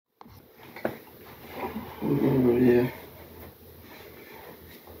Yeah.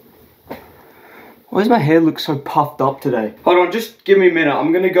 Why does my hair look so puffed up today? Hold on, just give me a minute.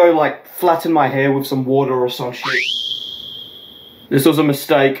 I'm gonna go like flatten my hair with some water or some shit. This was a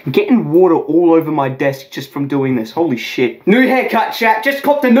mistake. I'm getting water all over my desk just from doing this. Holy shit. New haircut, chat. Just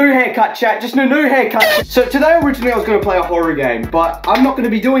copped a new haircut, chat. Just a new haircut. So today, originally, I was going to play a horror game. But I'm not going to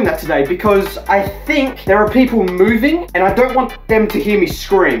be doing that today because I think there are people moving and I don't want them to hear me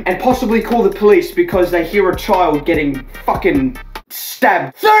scream. And possibly call the police because they hear a child getting fucking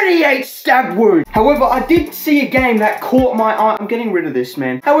stabbed. 38 stab wounds. However, I did see a game that caught my eye. I'm getting rid of this,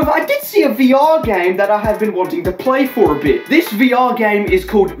 man. However, I did see a VR game that I have been wanting to play for a bit. This VR game is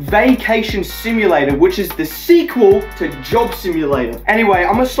called Vacation Simulator, which is the sequel to Job Simulator. Anyway,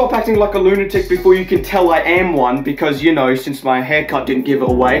 I'm gonna stop acting like a lunatic before you can tell I am one, because, you know, since my haircut didn't give it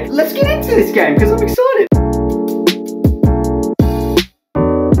away. Let's get into this game, because I'm excited.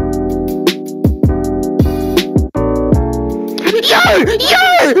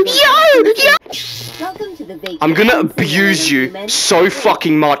 Yo! Welcome to the vacation. I'm gonna abuse you so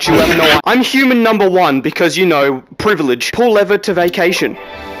fucking much, you have no idea. I'm human number one because, you know, privilege. Pull lever to vacation.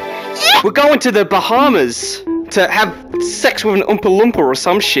 Yeah. We're going to the Bahamas to have sex with an Oompa Loompa or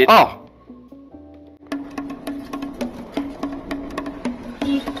some shit. Oh.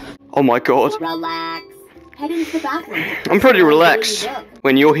 Oh my god. Relax. Head into the bathroom. I'm pretty relaxed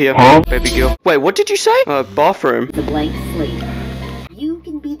when you're here, baby girl. Wait, what did you say? Bathroom. The blank slate. You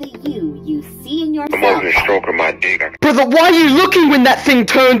can be the you see in yourself. I'm over the stroke of my dick. Brother, why are you looking when that thing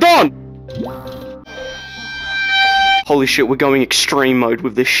turned on? Holy shit, we're going extreme mode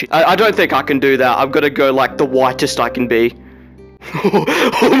with this shit. I don't think I can do that. I've got to go like the whitest I can be.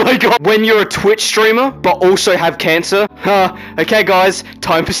 Oh my god. When you're a Twitch streamer, but also have cancer. Okay guys,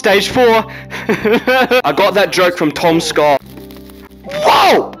 time for stage 4. I got that joke from Tom Scott.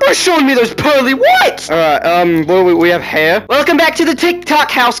 Whoa! Bro, showing me those pearly whites! Alright, we have hair. Welcome back to the TikTok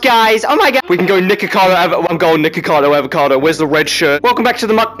house, guys! Oh my god! We can go Nikocado, I'm going Nikocado avocado. Where's the red shirt? Welcome back to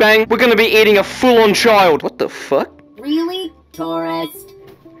the mukbang. We're gonna be eating a full-on child. What the fuck? Really? Tourist.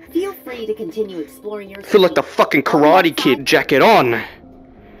 Feel free to continue exploring your... Feel like the fucking Karate Kid. Jacket on.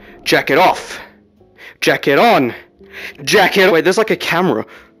 Jacket off. Jacket on. Jacket... Wait, there's like a camera.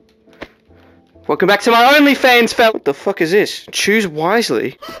 Welcome back to my OnlyFans, fella. What the fuck is this? Choose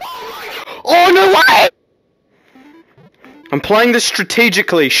wisely. Oh, no way! I'm playing this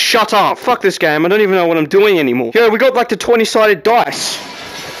strategically. Shut up. Fuck this game. I don't even know what I'm doing anymore. Yo, we got like the 20-sided dice.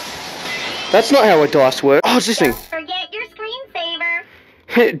 That's not how a dice works. Oh, it's this thing. Don't forget your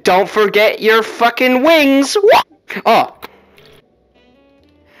screensaver. Don't forget your fucking wings. What? Oh.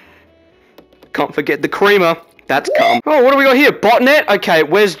 Can't forget the creamer. That's calm. Oh, what do we got here? Botnet? Okay,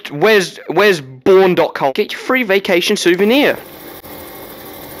 where's born.com? Get your free vacation souvenir.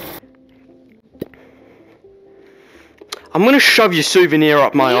 I'm gonna shove your souvenir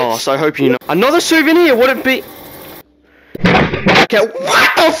up my ass. I hope you know. Another souvenir? Would it be? Okay,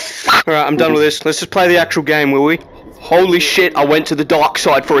 what the fuck? Alright, I'm done with this. Let's just play the actual game, will we? Holy shit, I went to the dark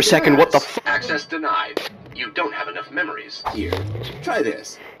side for a second. What the fuck? Access denied. You don't have enough memories. Here, try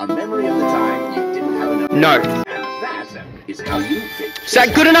this. A memory of the time you didn't have enough. No. And that is how you vacation. Is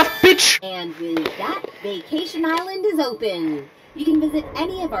that good enough, bitch? And with that, Vacation Island is open. You can visit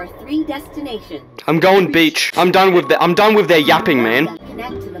any of our 3 destinations. I'm going beach. I'm done with their yapping, man.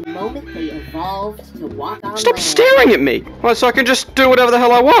 Connect to the moment they evolved to walk on Stop land. staring at me. Well, so I can just do whatever the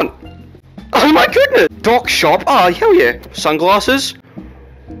hell I want. Oh my goodness. Doc shop. Oh, hell yeah. Sunglasses.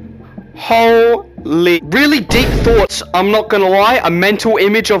 Holy. Really deep thoughts. I'm not gonna lie. A mental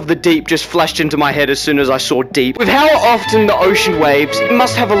image of the deep just flashed into my head as soon as I saw deep. With how often the ocean waves, it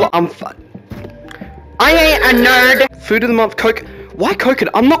must have a lot. I ain't a nerd. Food of the month, Coke. Why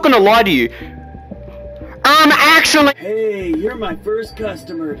coconut? I'm not gonna lie to you. Actually. Hey, you're my first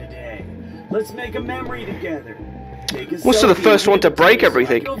customer today. Let's make a memory together. Take a What's the selfie first one to break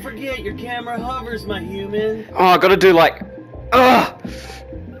everything? Don't forget, your camera hovers, my human. Oh, I gotta do like. Ugh.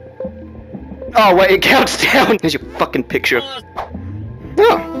 Oh wait, it counts down. Here's your fucking picture.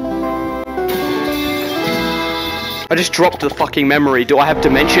 Oh. I just dropped the fucking memory. Do I have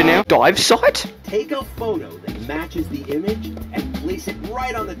dementia now? Dive site? Take a photo that matches the image and place it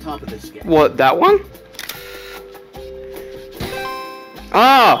right on the top of the sketch. What, that one?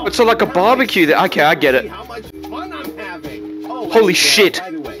 Ah, it's like a barbecue there. Okay, I get it. How much fun I'm having. Oh, Holy shit.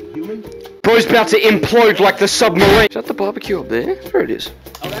 By the way, human. Bro's about to implode like the submarine. Is that the barbecue up there? There it is.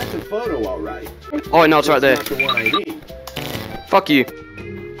 Oh, that's a photo, all right. Oh, no, it's right there. Not the one I need. Fuck you.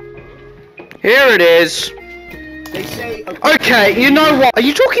 Here it is. They say. Okay, you know what? Are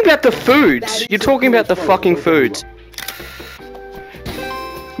you talking about the foods? You're talking about the fucking foods.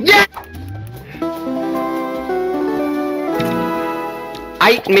 Yeah!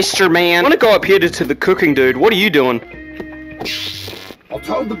 8, Mr. Man. I want to go up here to the cooking dude. What are you doing? I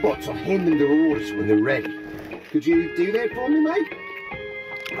told the bots I'll hand them their orders when they're ready. Could you do that for me, mate?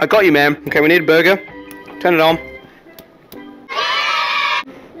 I got you, man. Okay, we need a burger. Turn it on.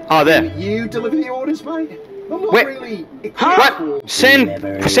 Oh, there. You deliver the orders, mate? I'm not Wait. really... What?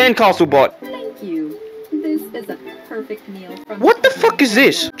 Sandcastle bot. Thank you. This is a perfect meal from... What the fuck is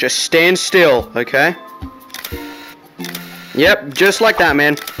this? Just stand still, okay? Yep, just like that,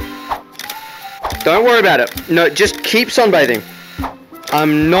 man. Don't worry about it. No, just keep sunbathing.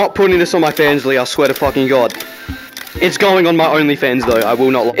 I'm not putting this on my Fansly, I swear to fucking God. It's going on my OnlyFans though, I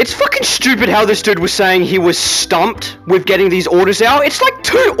will not lie. It's fucking stupid how this dude was saying he was stumped with getting these orders out. It's like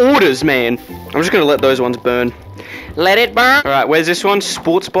 2 orders, man. I'm just gonna let those ones burn. Let it burn. Alright, where's this one?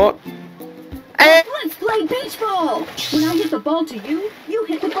 Sports bot. Let's play beach ball! When I hit the ball to you, you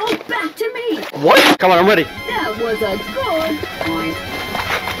hit the ball back to me! What? Come on, I'm ready. That was a good point.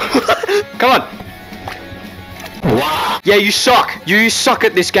 Come on. Yeah, you suck. You suck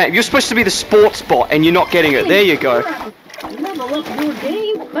at this game. You're supposed to be the sports bot and you're not getting it. There you go. Level up your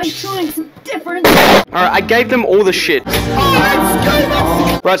game by trying some different... Alright, I gave them all the shit.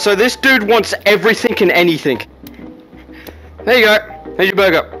 Right, so this dude wants everything and anything. There you go. Here's your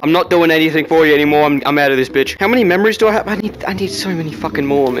burger. I'm not doing anything for you anymore. I'm out of this bitch. How many memories do I have? I need so many fucking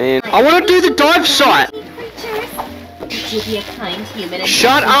more, man. I want to do the dive site. Would you be a kind human and...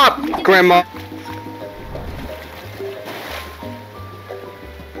 Shut up, Grandma.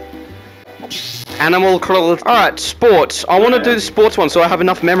 Animal cruelty. Alright, sports. I want to do the sports one so I have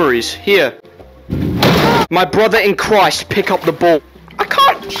enough memories. Here. My brother in Christ, pick up the ball. I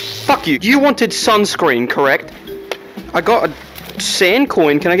can't. Fuck you. You wanted sunscreen, correct? I got a sand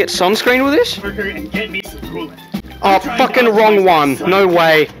coin. Can I get sunscreen with this? And get me some coolant. Oh, fucking wrong one. No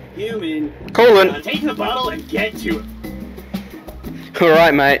way. Human. Coolant. Take the bottle and get to it.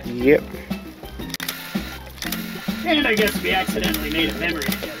 Alright, mate. Yep. And I guess we accidentally made a memory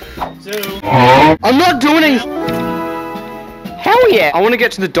together. So... I'm not doing any... Hell yeah! I want to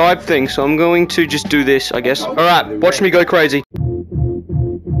get to the dive thing, so I'm going to just do this, I guess. Alright, watch me go crazy.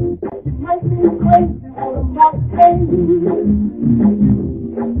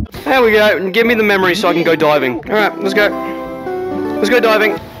 There we go. Give me the memory so I can go diving. Alright, let's go. Let's go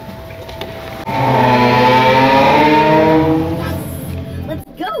diving. Let's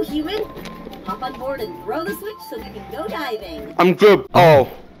go, human! Hop on board and throw the switch so you can go diving. I'm good. Oh.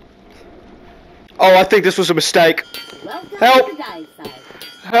 Oh, I think this was a mistake. Welcome Help! to the dive site.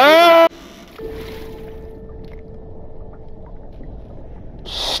 Help!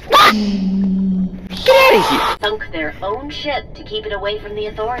 Get out of here! Sunk their own ship to keep it away from the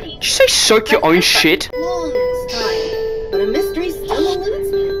authorities. Did you say soak your own shit? Long this time, but a mystery still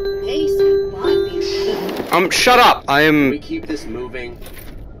eludes me. Pace might be... Shut up. We keep this moving.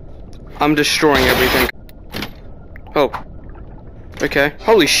 I'm destroying everything. Oh. Okay.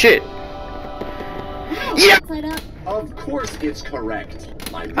 Holy shit. Yeah! Of course it's correct.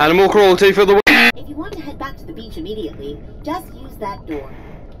 Animal cruelty for the win. If you want to head back to the beach immediately, just use that door.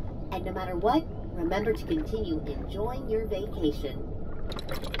 And no matter what, remember to continue enjoying your vacation.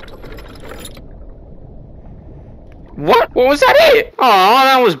 What? What was that it? Oh,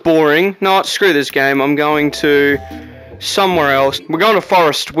 that was boring. No, screw this game. I'm going to somewhere else. We're going to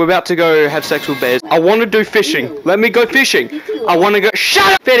forest. We're about to go have sex with bears. I want to do fishing. Let me go fishing. I want to go.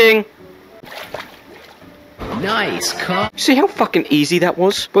 Shut up! Fitting. Nice, cut. See how fucking easy that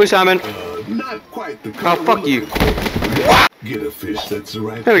was? Blue salmon. Not quite the Oh, fuck you. Get a fish that's the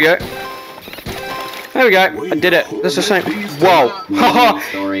right. There we go. There we go. I did it. That's the same. Whoa. Haha.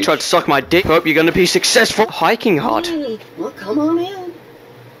 Tried to suck my dick. Hope you're going to be successful. Hiking hut. Hey, well, come on in.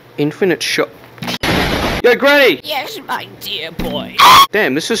 Infinite shot. Yo, Granny! Yes, my dear boy.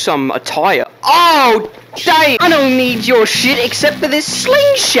 Damn, this is some attire. Oh, damn! I don't need your shit except for this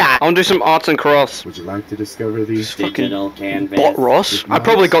slingshot. I want to do some arts and crafts. Would you like to discover these Digital canvas. Bot Ross? I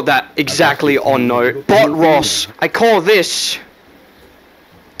probably got that exactly on note. Bot Ross. I call this...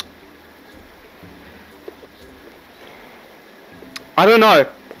 I don't know.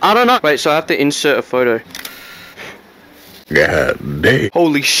 I don't know. Wait, so I have to insert a photo. God damn.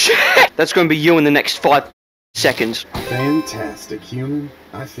 Holy shit! That's going to be you in the next 5 seconds. Fantastic, human.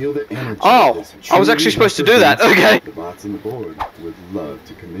 I feel the energy. Oh, of this I was actually supposed to do that. Okay. The bots on the board would love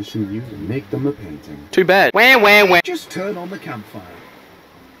to commission you to make them a painting. Too bad. Wah. Just turn on the campfire.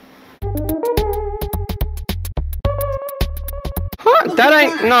 Huh? That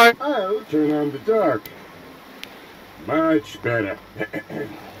ain't... No. Oh, turn on the dark. Much better.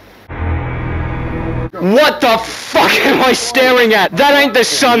 What the fuck am I staring at? That ain't the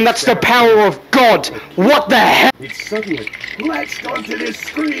sun, that's the power of God. What the hell? It suddenly latched onto this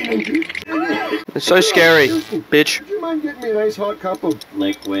screen and... It's so scary, bitch. Would you mind getting me a nice hot cup of...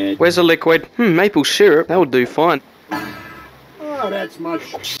 Liquid. Where's the liquid? Maple syrup. That would do fine. Oh, that's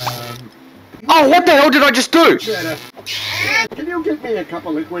much... Oh, what the hell did I just do? better. Can you get me a cup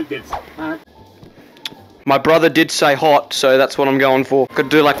of liquid that's hot? My brother did say hot, so that's what I'm going for. Could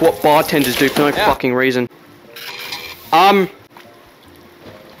do like what bartenders do for no fucking reason. Oh,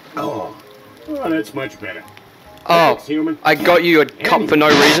 that's much better. Oh, Thanks, human. I got you a cup for no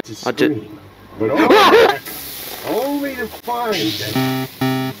reason. I did. But all that, only to find that...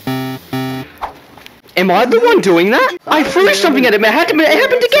 Am I the one doing that? I threw something at him. It happened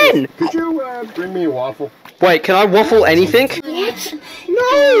again. Could you bring me a waffle? Wait, can I waffle anything?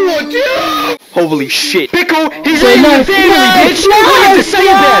 No, dude! Holy shit. Pickle, he's in the family, bitch! What do you have to say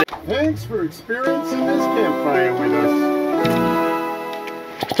about it? Thanks for experiencing this campfire with us.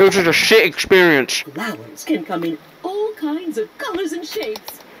 It was just a shit experience. Flowers can come in all kinds of colors and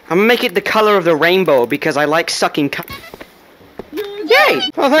shapes. I'm gonna make it the color of the rainbow because I like sucking Yay!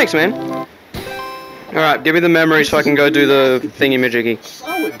 Oh, thanks, man. Alright, give me the memory so I can go do the thingy-majiggy.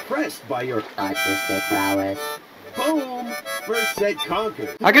 So impressed by your Artistic prowess. boom! First set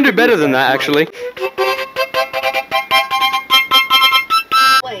conquered. I can do better than that, actually.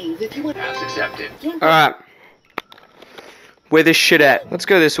 Wave if you want. Pass accepted. Alright. Where this shit at? Let's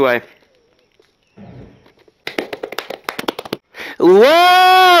go this way.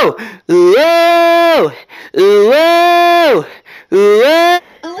 Whoa! Whoa! Whoa! Whoa!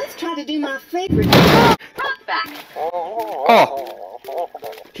 Oh, let's try to do my favorite. Oh.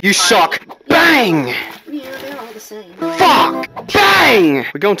 You suck. Bang! Yeah, they're all the same. Fuck! Bang!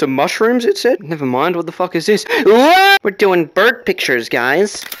 We're going to mushrooms, it said? Never mind, what the fuck is this? Whoa! We're doing bird pictures,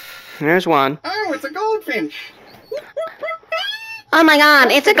 guys. There's one. Oh, it's a goldfinch! Oh my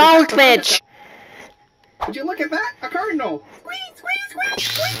god, it's a goldfinch! Would you look at that? A cardinal!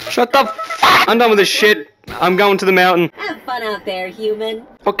 Shut the fuck! I'm done with this shit. I'm going to the mountain. Have fun out there, human.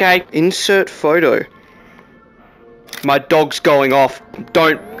 Okay. Insert photo. My dog's going off.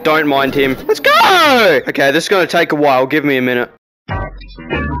 Don't mind him. Let's go! Okay, this is gonna take a while. Give me a minute.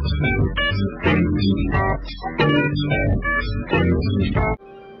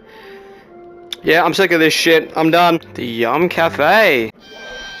 Yeah, I'm sick of this shit. I'm done. The Yum Cafe.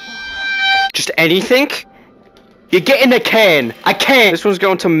 Just anything? You get in a can. I can't. This one's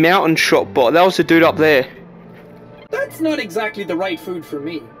going to Mountain Shop, but that was the dude up there. That's not exactly the right food for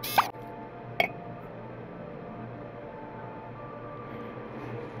me.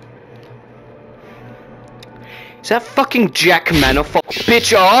 Is that fucking Jack Manifold,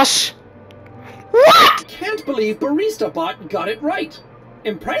 bitch ass? What? Can't believe Barista Bot got it right.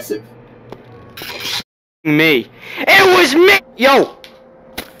 Impressive. Me. It was me! Yo!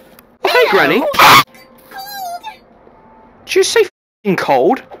 Oh, hey, Granny. Did you say f***ing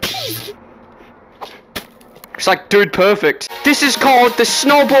cold? It's like, dude, perfect. This is called the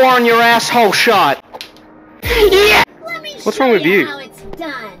snowball on your asshole shot. Yeah! What's wrong with you? How it's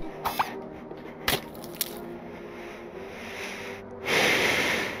done.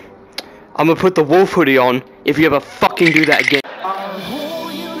 I'm gonna put the wolf hoodie on if you ever fucking do that again. Our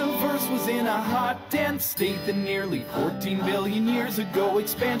whole universe was in a hot, dense state that nearly 14 billion years ago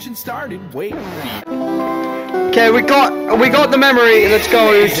expansion started. Wait. Okay, we got the memory. Let's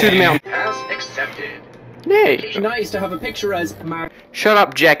go to the mountain. Pass accepted. Hey. Nice to have a picture as Shut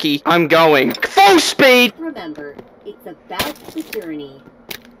up, Jackie. I'm going. Full speed! Remember, it's about the journey.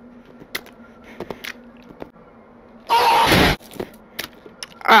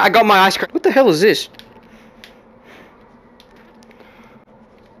 I got my ice cream. What the hell is this?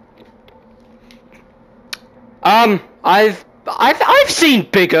 I've seen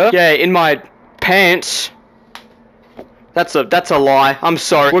bigger. Yeah, in my pants. That's a lie. I'm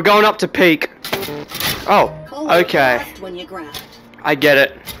sorry. We're going up to peak. Oh, okay. When you grabbed. I get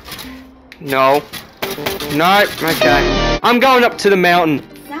it. No. No. Okay. I'm going up to the mountain.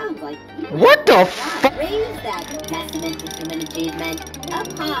 Sounds like you What the fuck? raise that testament to human achievement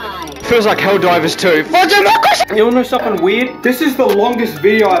up high. Feels like Helldivers 2. For democracy! You wanna know something weird? This is the longest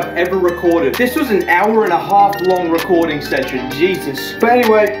video I've ever recorded. This was an 1.5 hour long recording session. Jesus. But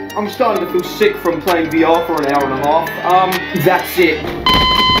anyway, I'm starting to feel sick from playing VR for an 1.5 hours. That's it.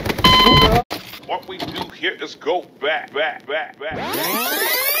 What we do here is go back.